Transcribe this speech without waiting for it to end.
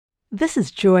This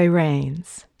is Joy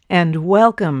Rains, and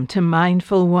welcome to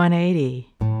Mindful 180.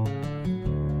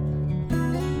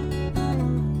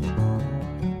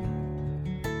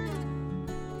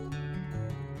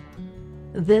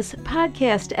 This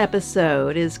podcast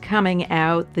episode is coming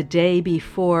out the day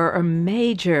before a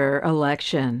major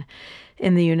election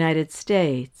in the United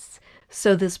States.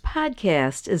 So this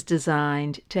podcast is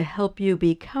designed to help you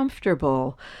be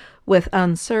comfortable with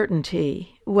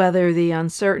uncertainty, whether the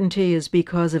uncertainty is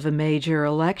because of a major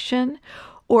election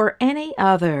or any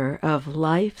other of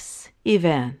life's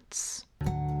events.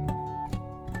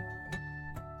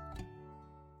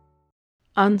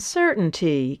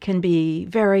 Uncertainty can be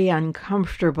very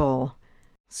uncomfortable.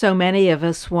 So many of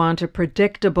us want a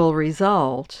predictable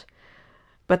result,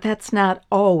 but that's not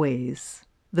always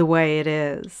the way it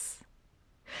is.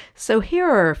 So here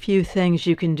are a few things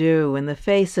you can do in the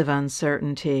face of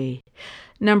uncertainty.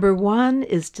 Number one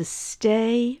is to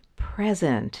stay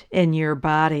present in your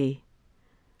body.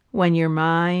 When your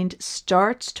mind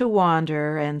starts to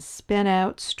wander and spin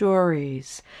out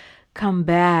stories, come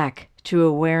back to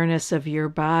awareness of your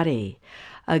body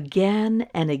again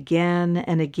and again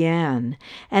and again,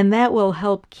 and that will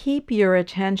help keep your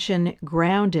attention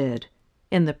grounded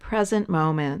in the present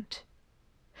moment.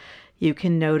 You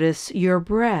can notice your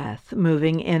breath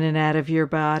moving in and out of your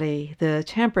body, the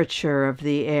temperature of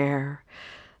the air,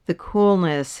 the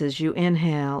coolness as you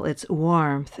inhale, its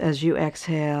warmth as you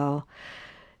exhale.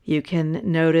 You can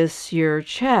notice your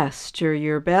chest or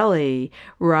your belly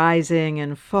rising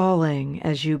and falling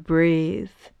as you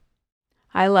breathe.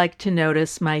 I like to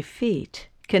notice my feet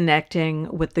connecting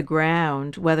with the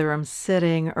ground, whether I'm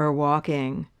sitting or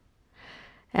walking.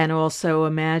 And also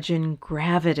imagine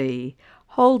gravity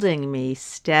holding me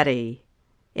steady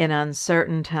in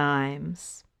uncertain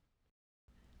times.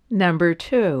 Number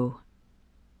two,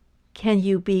 can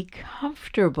you be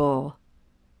comfortable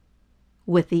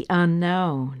with the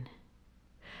unknown?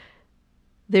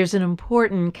 There's an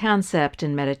important concept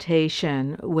in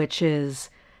meditation, which is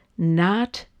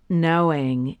not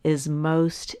knowing is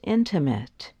most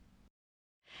intimate.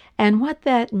 And what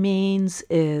that means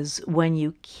is when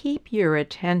you keep your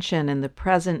attention in the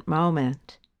present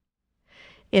moment,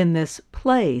 in this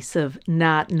place of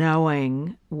not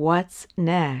knowing what's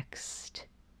next,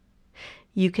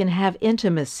 you can have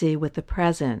intimacy with the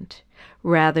present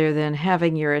rather than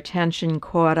having your attention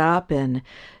caught up in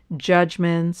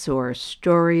judgments or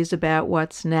stories about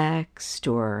what's next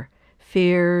or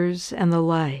fears and the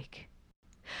like.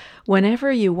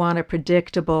 Whenever you want a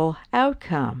predictable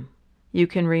outcome, you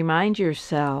can remind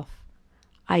yourself,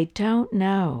 I don't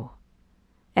know,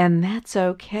 and that's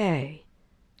okay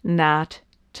not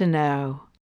to know.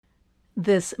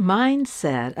 This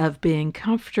mindset of being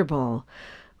comfortable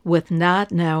with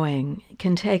not knowing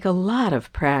can take a lot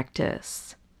of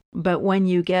practice. But when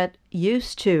you get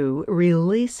used to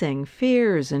releasing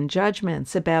fears and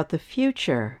judgments about the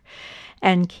future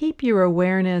and keep your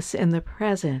awareness in the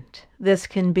present, this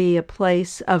can be a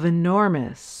place of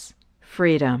enormous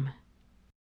freedom.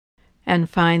 And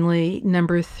finally,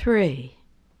 number three,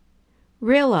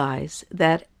 realize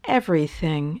that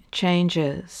everything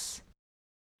changes.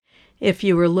 If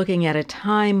you were looking at a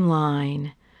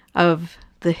timeline of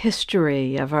the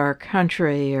history of our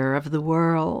country or of the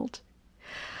world,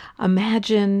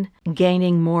 imagine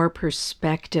gaining more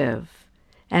perspective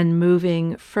and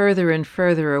moving further and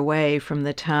further away from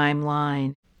the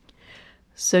timeline.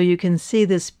 So you can see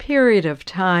this period of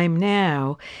time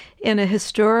now in a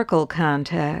historical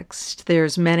context.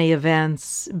 There's many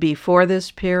events before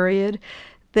this period.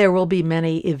 There will be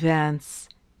many events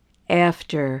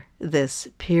after this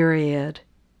period.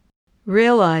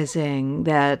 Realizing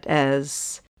that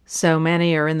as so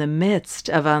many are in the midst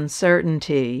of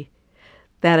uncertainty,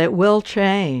 that it will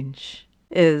change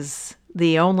is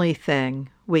the only thing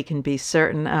we can be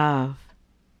certain of.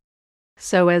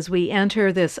 So as we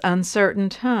enter this uncertain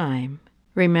time,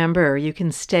 remember you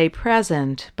can stay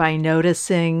present by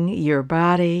noticing your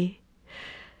body,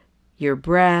 your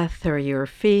breath or your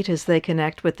feet as they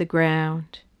connect with the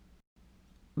ground,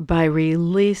 by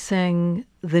releasing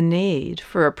the need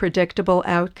for a predictable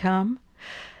outcome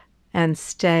and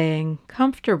staying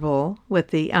comfortable with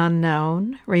the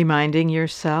unknown, reminding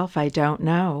yourself, I don't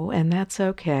know, and that's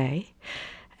okay.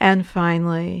 And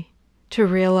finally, to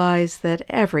realize that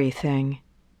everything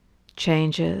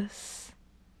changes.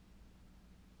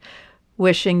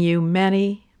 Wishing you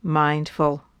many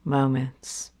mindful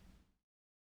moments.